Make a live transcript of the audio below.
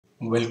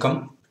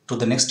Welcome to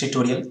the next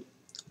tutorial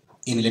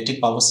in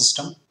electric power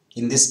system.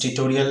 In this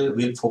tutorial,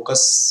 we'll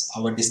focus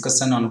our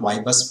discussion on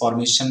YBus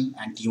formation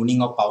and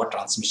tuning of power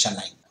transmission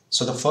line.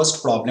 So the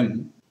first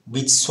problem,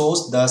 which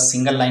shows the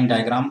single line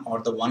diagram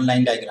or the one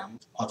line diagram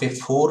of a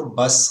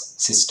 4-bus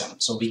system.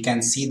 So we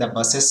can see the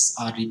buses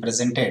are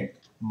represented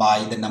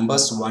by the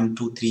numbers 1,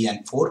 2, 3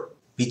 and 4,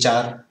 which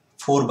are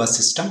 4-bus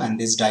system, and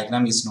this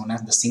diagram is known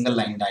as the single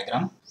line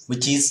diagram,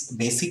 which is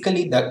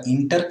basically the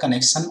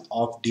interconnection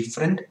of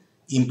different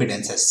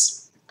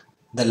impedances.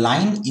 The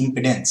line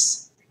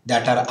impedance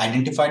that are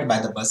identified by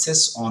the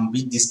buses on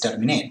which this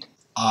terminate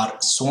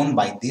are shown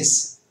by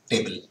this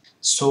table.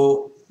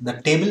 So the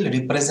table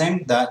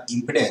represents the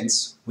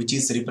impedance, which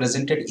is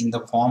represented in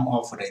the form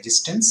of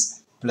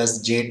resistance plus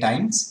J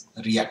times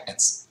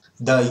reactance.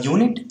 The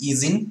unit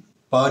is in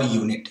per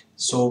unit,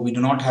 so we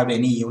do not have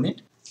any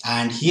unit,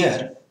 and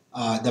here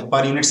the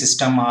per unit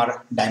system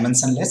are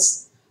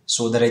dimensionless.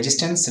 So the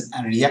resistance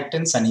and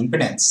reactance and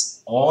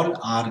impedance all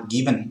are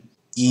given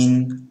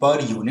in per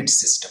unit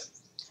system.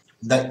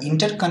 The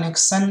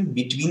interconnection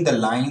between the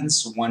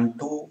lines 1,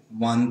 2,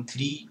 1,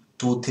 3,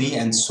 2, 3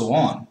 and so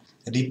on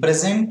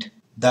represent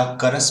the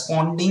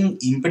corresponding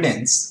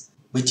impedance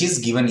which is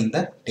given in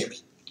the table.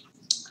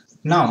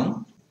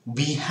 Now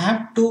we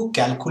have to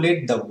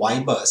calculate the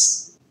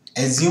YBus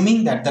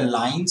assuming that the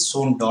line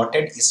shown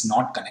dotted is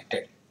not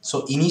connected.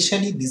 So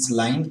initially this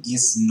line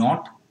is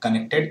not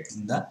connected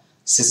in the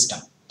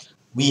system.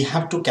 We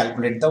have to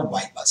calculate the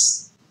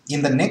YBus.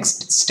 In the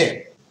next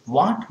step,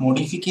 what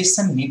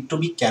modification need to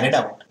be carried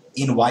out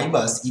in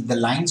YBus if the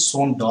line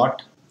shown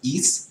dot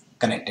is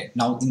connected?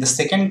 Now in the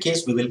second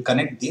case, we will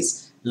connect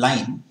this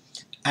line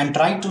and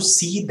try to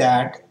see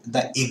that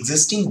the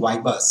existing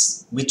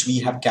YBus which we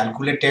have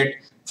calculated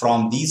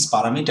from these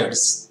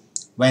parameters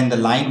when the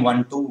line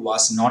 1, 2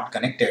 was not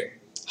connected,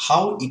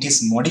 how it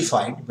is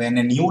modified when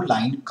a new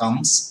line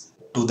comes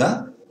to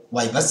the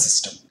YBus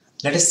system.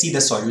 Let us see the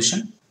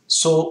solution.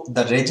 So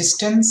the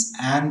resistance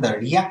and the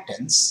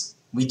reactance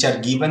which are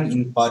given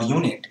in per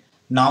unit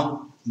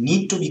now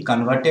need to be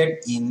converted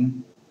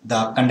in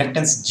the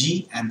conductance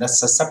G and the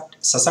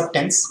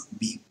susceptance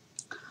B.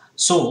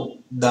 So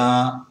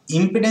the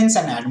impedance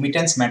and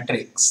admittance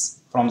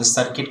matrix from the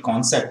circuit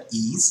concept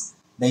is,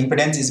 the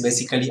impedance is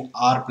basically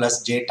R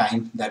plus J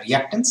times the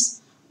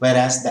reactance,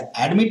 whereas the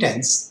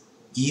admittance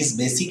is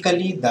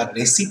basically the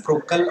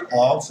reciprocal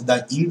of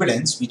the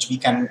impedance, which we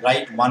can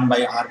write 1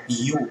 by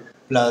RPU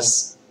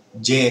plus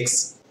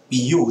JX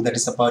PU, that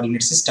is the per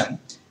unit system,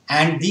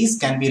 and these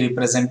can be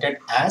represented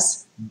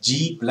as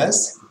G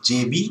plus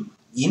JB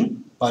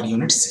in per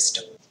unit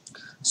system.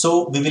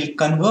 So we will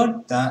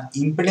convert the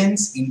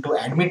impedance into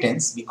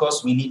admittance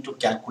because we need to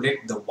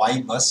calculate the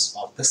YBus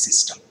of the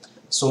system.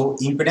 So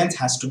impedance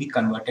has to be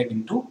converted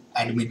into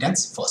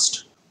admittance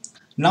first.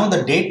 Now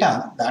the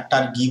data that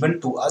are given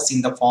to us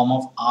in the form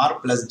of R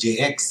plus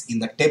JX in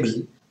the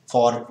table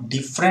for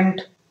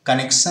different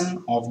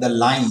connection of the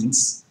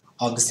lines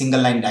of the single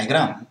line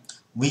diagram,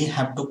 we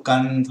have to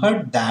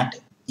convert that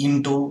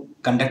into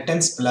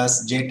conductance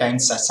plus J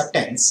times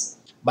susceptance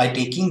by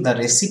taking the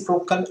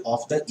reciprocal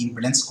of the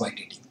impedance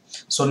quantity.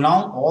 So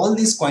now all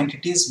these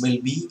quantities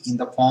will be in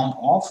the form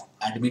of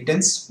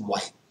admittance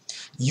Y.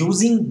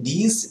 Using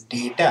these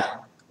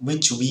data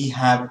which we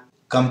have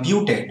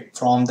computed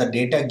from the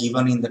data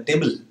given in the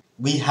table,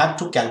 we have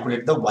to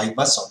calculate the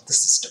YBus of the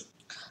system.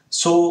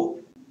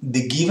 So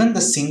given the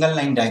single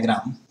line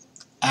diagram,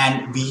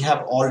 and we have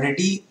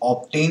already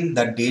obtained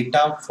the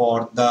data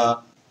for the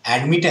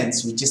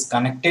admittance which is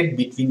connected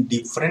between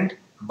different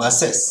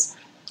buses,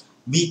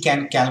 we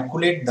can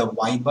calculate the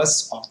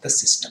YBus of the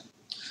system.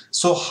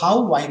 So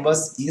how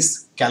YBus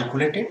is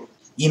calculated?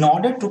 In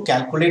order to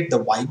calculate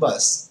the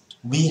YBus,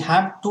 we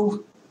have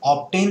to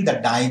obtain the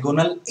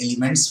diagonal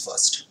elements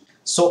first.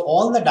 So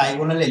all the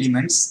diagonal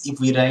elements, if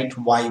we write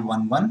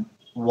Y11,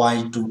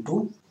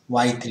 Y22,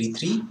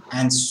 Y33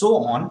 and so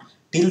on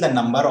till the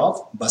number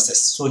of buses.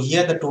 So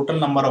here the total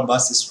number of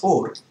buses is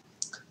 4.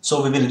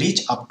 So we will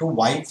reach up to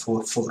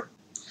Y44.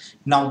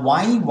 Now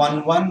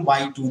Y11,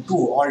 Y22,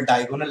 all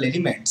diagonal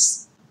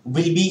elements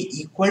will be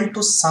equal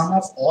to sum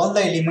of all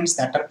the elements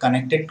that are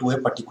connected to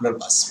a particular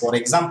bus. For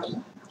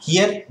example,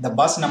 here the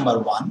bus number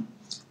 1,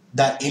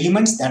 the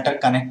elements that are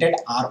connected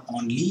are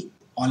only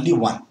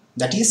 1,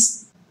 that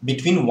is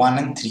between 1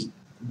 and 3.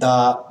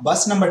 The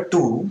bus number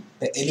 2,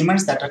 the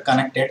elements that are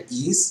connected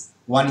is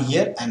 1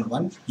 here and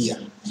 1 here.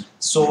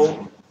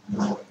 So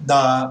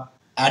the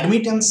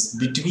admittance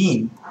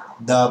between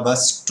the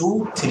bus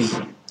 2, 3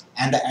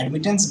 and the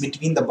admittance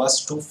between the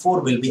bus 2,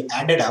 4 will be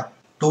added up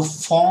to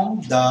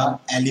form the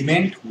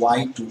element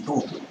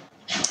Y22.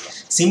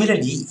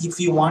 Similarly, if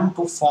you want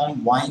to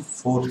form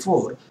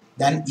Y44,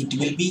 then it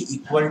will be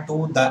equal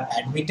to the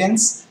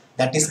admittance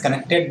that is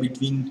connected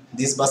between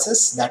these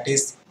buses, that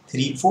is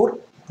 3, 4,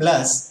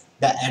 plus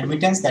the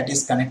admittance that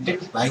is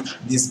connected by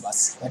this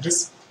bus, that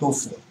is 2,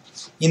 4.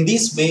 In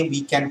this way,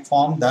 we can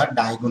form the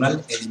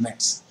diagonal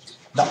elements.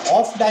 The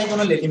off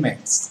diagonal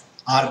elements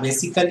are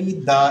basically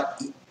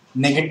the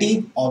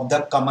negative of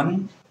the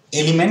common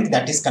element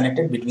that is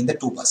connected between the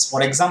two bus.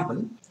 For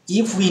example,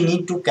 if we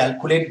need to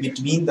calculate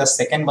between the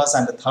second bus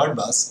and the third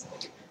bus,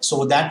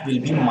 so that will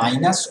be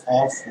minus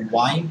of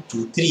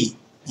Y23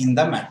 in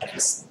the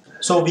matrix.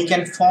 So we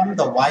can form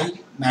the Y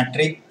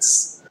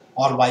matrix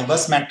or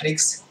YBus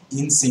matrix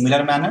in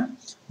similar manner.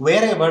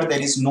 Wherever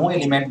there is no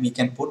element, we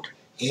can put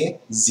a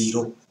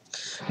 0.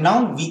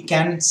 Now we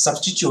can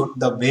substitute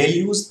the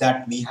values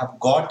that we have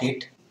got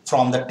it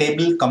from the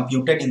table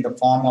computed in the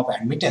form of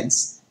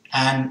admittance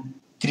and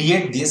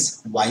create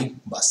this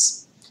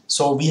YBus.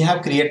 So we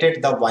have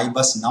created the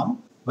YBus now,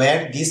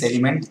 where this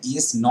element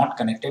is not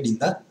connected in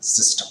the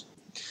system.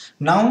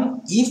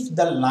 Now if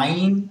the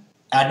line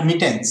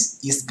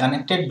admittance is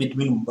connected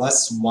between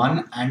bus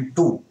 1 and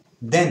 2,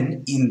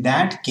 then in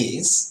that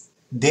case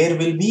there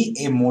will be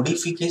a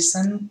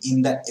modification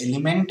in the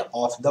element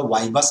of the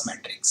YBus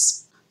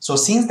matrix. So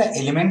since the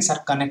elements are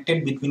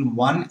connected between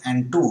 1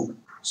 and 2,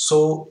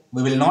 so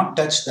we will not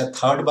touch the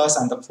third bus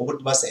and the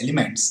fourth bus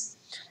elements,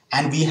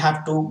 and we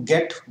have to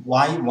get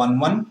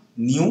Y11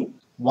 new,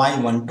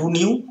 Y12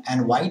 new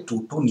and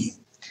Y22 new.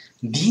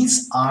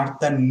 These are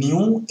the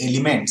new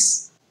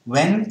elements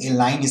when a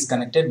line is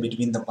connected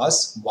between the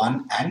bus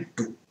 1 and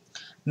 2.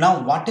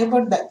 Now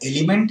whatever the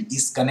element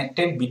is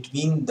connected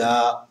between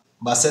the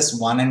buses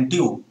 1 and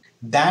 2,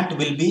 that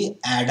will be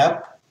add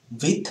up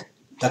with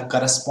the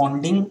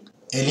corresponding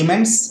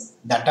elements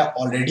that are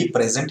already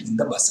present in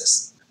the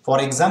buses. For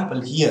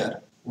example,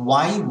 here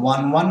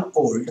Y11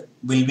 old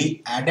will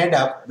be added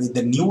up with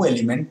the new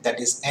element, that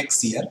is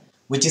X here,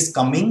 which is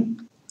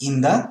coming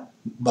in the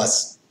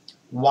bus.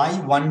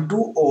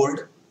 Y12 old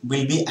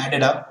will be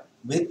added up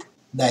with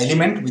the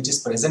element which is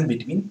present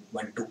between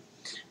 1 2,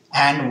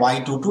 and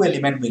Y22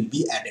 element will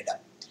be added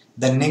up.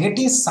 The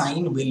negative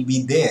sign will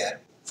be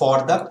there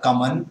for the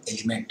common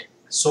element.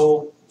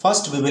 So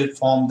first we will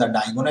form the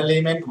diagonal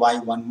element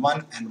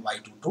Y11 and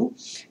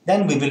Y22,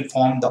 then we will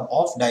form the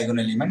off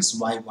diagonal elements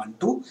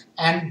Y12,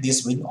 and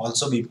this will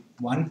also be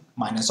 1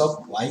 minus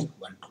of Y12.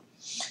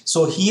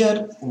 So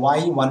here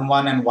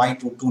Y11 and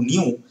Y22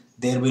 new,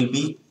 there will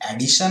be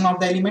addition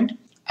of the element,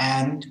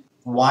 and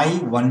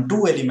Y12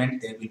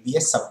 element there will be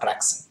a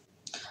subtraction.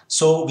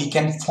 So we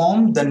can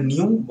form the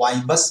new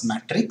YBus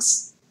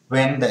matrix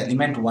when the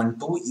element 1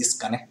 2 is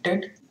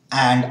connected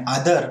and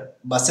other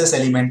buses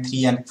element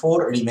 3 and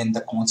 4 remain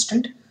the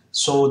constant.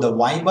 So the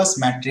YBus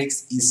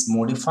matrix is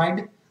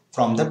modified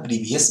from the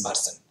previous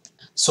version.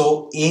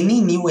 So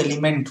any new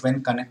element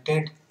when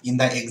connected in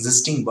the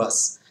existing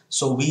bus,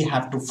 so we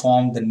have to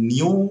form the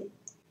new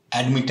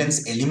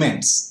admittance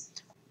elements,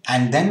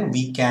 and then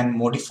we can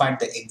modify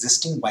the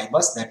existing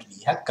YBus that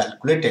we have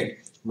calculated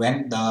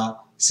when the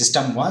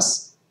system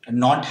was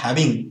not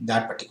having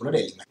that particular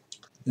element.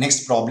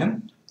 Next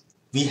problem,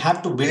 we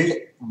have to build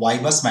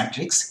YBus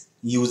matrix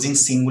using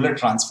singular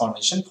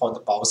transformation for the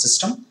power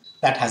system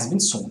that has been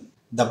shown.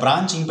 The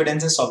branch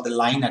impedances of the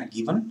line are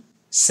given.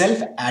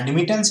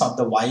 Self-admittance of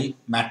the Y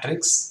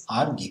matrix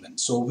are given.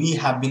 So we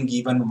have been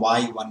given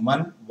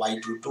Y11,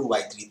 Y22,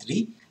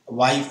 Y33,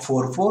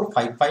 Y44,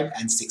 55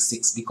 and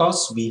 66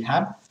 because we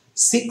have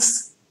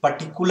 6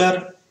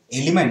 particular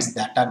elements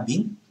that are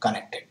being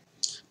connected.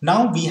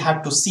 Now we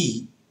have to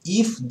see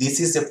if this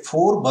is a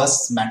 4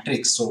 bus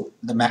matrix, so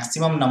the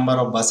maximum number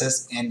of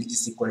buses n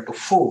is equal to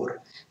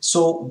 4.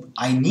 So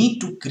I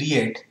need to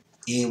create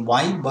a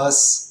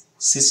YBus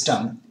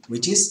system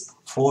which is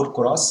 4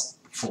 cross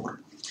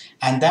 4,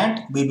 and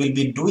that we will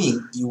be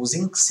doing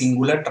using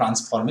singular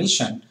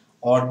transformation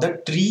or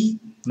the tree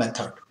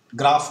method,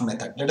 graph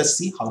method. Let us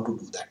see how to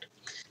do that.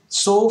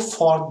 So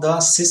for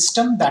the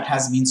system that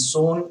has been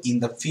shown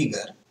in the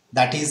figure,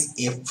 that is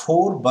a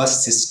 4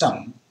 bus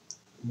system,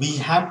 we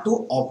have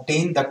to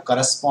obtain the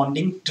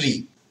corresponding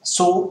tree.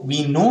 So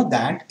we know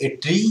that a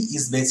tree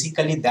is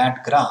basically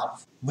that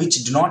graph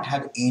which do not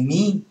have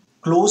any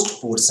closed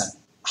portion.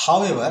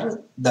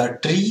 However, the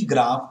tree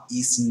graph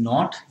is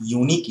not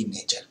unique in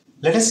nature.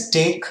 Let us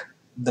take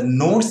the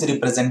nodes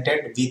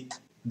represented with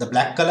the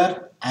black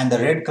color and the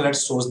red color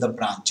shows the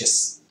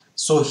branches.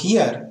 So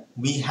here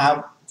we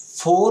have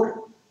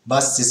 4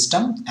 bus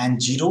system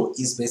and 0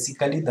 is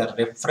basically the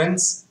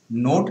reference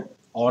node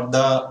or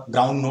the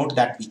ground node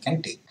that we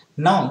can take.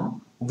 Now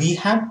we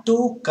have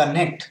to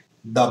connect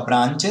the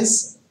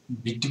branches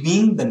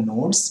between the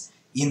nodes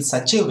in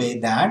such a way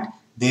that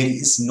there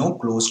is no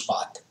closed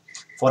path.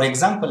 For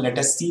example, let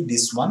us see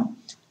this one.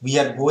 We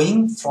are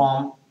going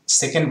from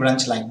second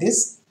branch like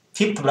this,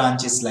 fifth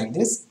branch is like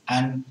this,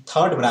 and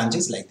third branch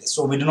is like this.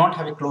 So we do not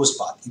have a closed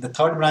path. If the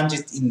third branch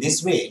is in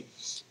this way,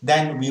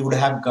 then we would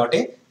have got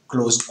a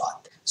closed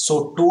path.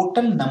 So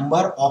total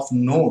number of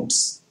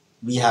nodes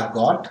we have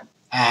got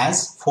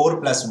as 4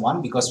 plus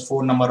 1 because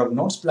 4 number of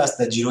nodes plus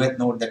the 0th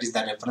node, that is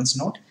the reference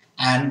node,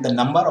 and the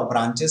number of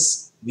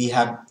branches we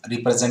have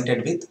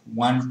represented with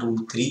 1,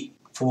 2, 3,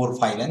 4,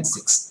 5 and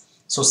 6.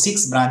 So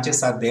 6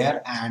 branches are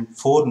there and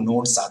 4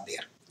 nodes are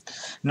there.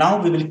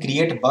 Now we will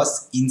create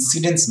bus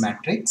incidence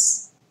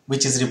matrix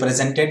which is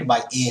represented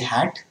by A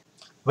hat,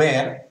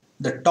 where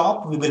the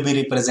top we will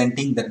be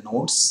representing the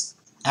nodes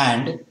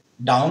and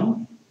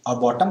down or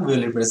bottom we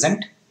will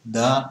represent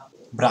the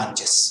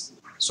branches.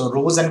 So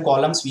rows and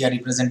columns we are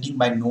representing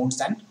by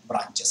nodes and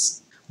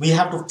branches. We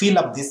have to fill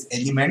up these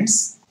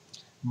elements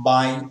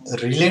by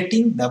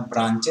relating the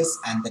branches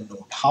and the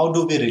node. How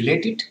do we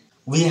relate it?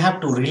 We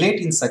have to relate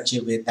in such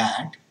a way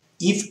that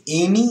if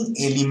any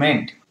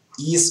element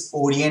is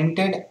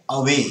oriented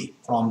away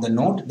from the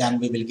node, then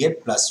we will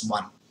give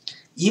 +1.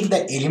 If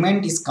the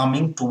element is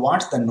coming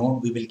towards the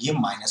node, we will give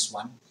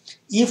 -1.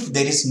 If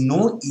there is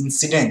no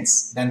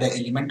incidence, then the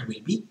element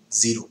will be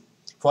 0.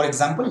 For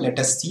example, let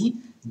us see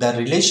the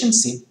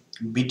relationship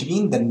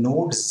between the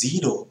node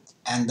 0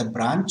 and the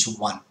branch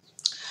 1.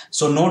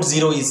 So node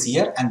 0 is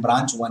here and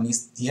branch 1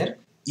 is here.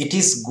 It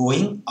is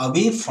going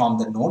away from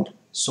the node,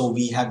 so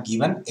we have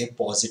given a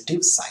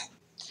positive sign.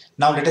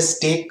 Now let us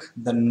take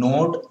the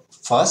node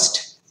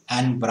first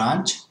and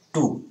branch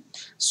 2.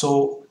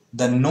 So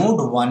the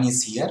node 1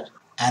 is here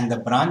and the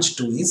branch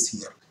 2 is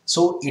here.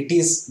 So it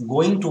is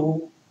going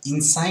to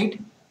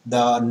inside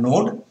the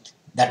node,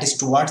 that is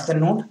towards the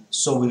node,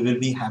 so we will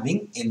be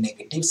having a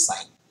negative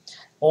sign.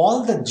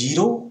 All the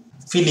 0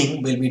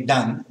 filling will be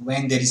done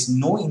when there is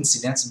no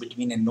incidence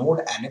between a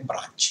node and a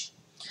branch.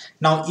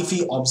 Now if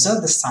we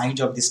observe the size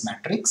of this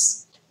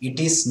matrix, it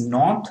is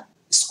not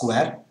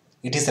square,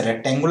 it is a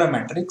rectangular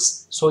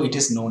matrix, so it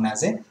is known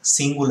as a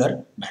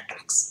singular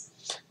matrix.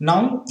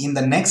 Now in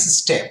the next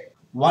step,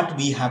 what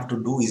we have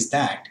to do is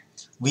that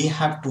we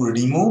have to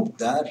remove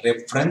the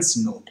reference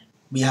node.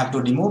 We have to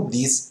remove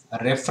this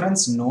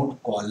reference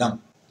node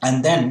column,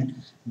 and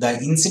then the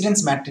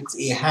incidence matrix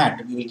A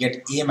hat, we will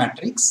get A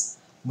matrix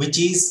which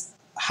is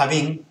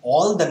having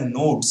all the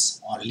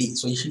nodes only.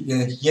 So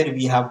here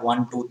we have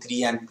 1, 2,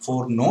 3 and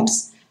 4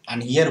 nodes,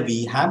 and here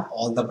we have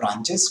all the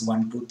branches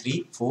 1, 2,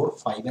 3, 4,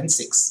 5 and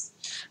 6.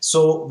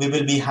 So we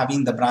will be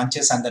having the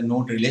branches and the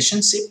node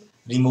relationship,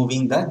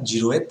 removing the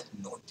 0th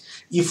node.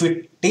 If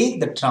we take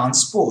the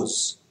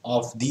transpose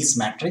of this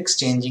matrix,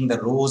 changing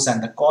the rows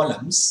and the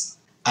columns,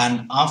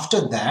 and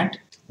after that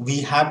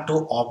we have to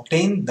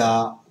obtain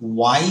the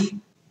Y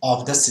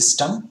of the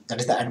system, that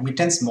is the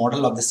admittance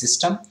model of the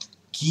system,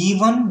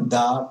 given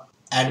the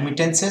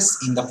admittances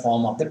in the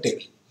form of the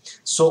table.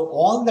 So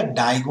all the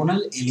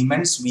diagonal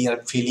elements we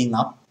are filling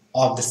up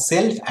of the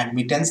self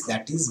admittance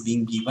that is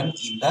being given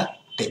in the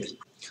table.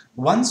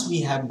 Once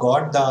we have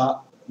got the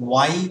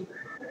Y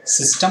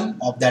system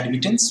of the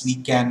admittance, we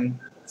can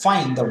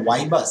find the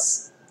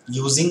YBus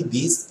using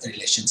this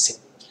relationship.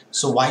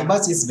 So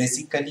YBus is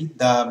basically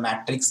the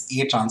matrix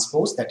A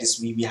transpose, that is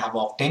we have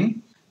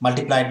obtained,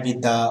 multiplied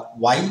with the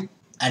Y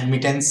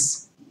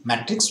admittance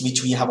matrix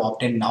which we have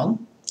obtained now,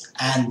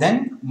 and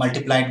then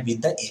multiplied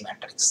with the A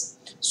matrix.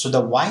 So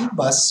the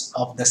YBus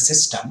of the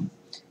system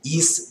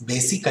is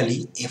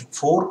basically a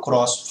 4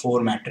 cross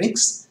 4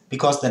 matrix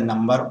because the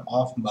number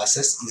of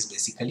buses is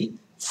basically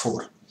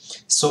 4.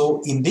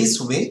 So in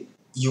this way,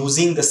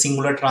 using the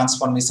singular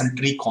transformation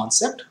tree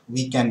concept,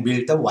 we can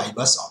build the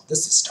YBus of the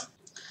system.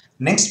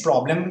 Next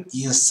problem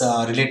is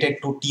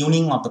related to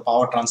tuning of the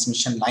power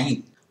transmission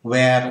line,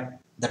 where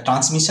the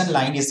transmission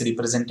line is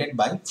represented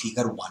by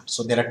figure 1.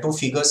 So there are two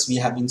figures we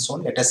have been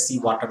shown. Let us see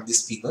what are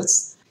these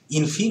figures.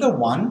 In figure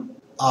 1,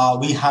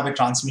 we have a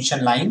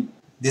transmission line.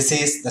 This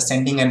is the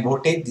sending end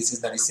voltage, this is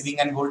the receiving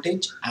end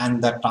voltage,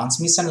 and the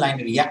transmission line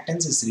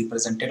reactance is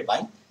represented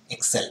by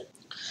XL.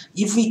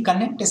 If we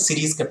connect a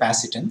series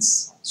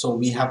capacitance, so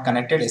we have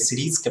connected a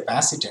series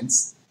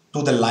capacitance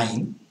to the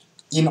line,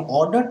 in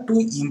order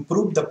to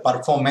improve the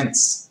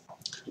performance,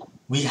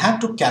 we have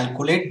to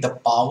calculate the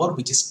power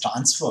which is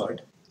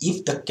transferred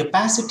if the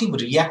capacitive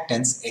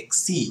reactance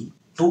XC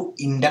to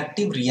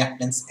inductive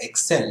reactance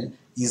XL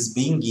is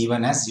being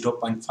given as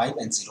 0.5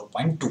 and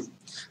 0.2.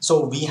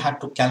 So we have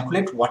to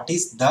calculate what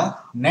is the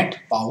net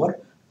power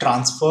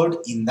transferred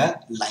in the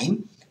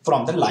line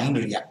from the line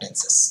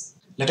reactances.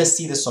 Let us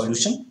see the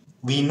solution.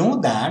 We know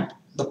that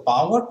the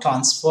power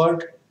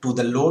transferred to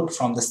the load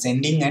from the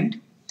sending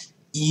end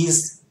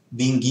is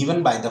being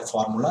given by the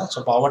formula.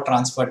 So power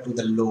transferred to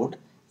the load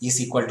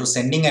is equal to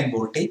sending end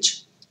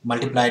voltage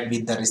multiplied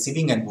with the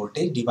receiving end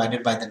voltage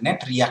divided by the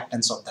net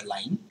reactance of the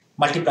line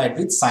multiplied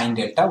with sine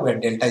delta, where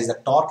delta is the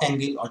torque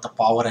angle or the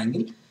power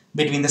angle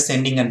between the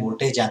sending end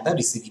voltage and the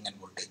receiving end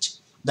voltage.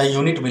 The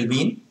unit will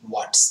be in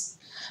watts.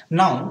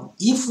 Now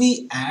if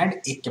we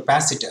add a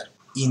capacitor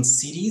in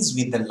series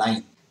with the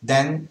line,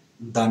 then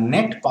the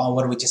net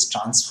power which is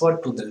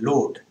transferred to the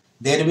load,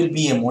 there will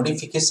be a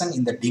modification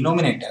in the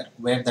denominator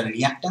where the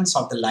reactance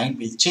of the line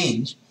will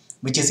change,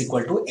 which is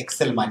equal to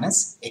XL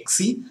minus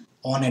XC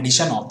on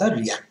addition of the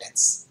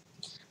reactance.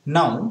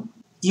 Now,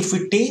 if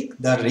we take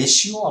the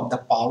ratio of the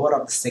power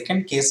of the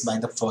second case by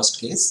the first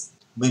case,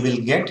 we will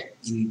get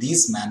in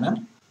this manner,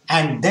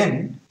 and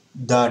then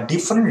the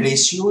different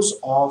ratios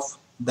of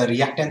the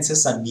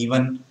reactances are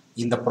given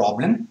in the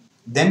problem.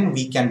 Then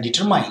we can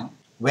determine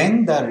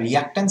when the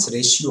reactance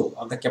ratio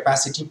of the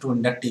capacitive to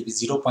inductive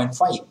is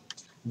 0.5,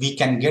 we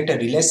can get a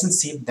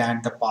relationship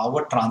that the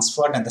power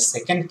transferred in the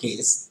second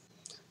case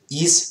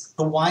is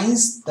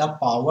twice the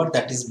power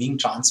that is being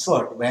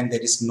transferred when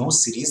there is no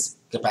series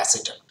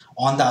capacitor.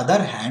 On the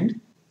other hand,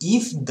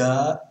 if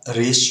the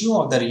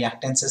ratio of the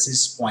reactances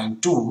is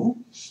 0.2,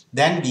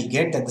 then we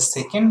get that the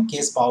second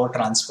case power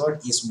transferred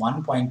is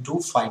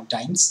 1.25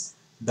 times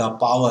the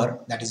power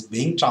that is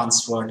being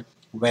transferred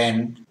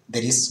when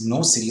there is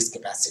no series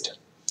capacitor.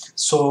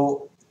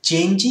 So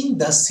changing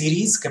the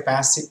series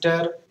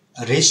capacitor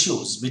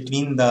ratios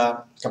between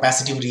the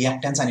capacitive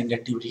reactance and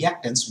inductive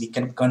reactance, we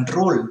can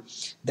control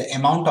the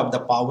amount of the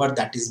power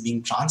that is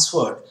being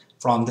transferred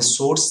from the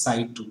source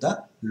side to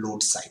the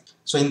load side.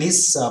 So in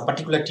this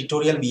particular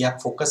tutorial, we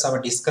have focused our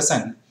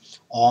discussion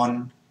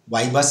on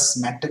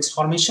YBus matrix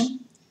formation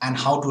and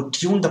how to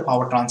tune the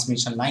power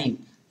transmission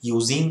line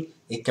using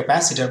a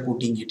capacitor,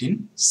 putting it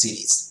in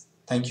series.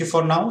 Thank you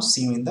for now.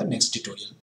 See you in the next tutorial.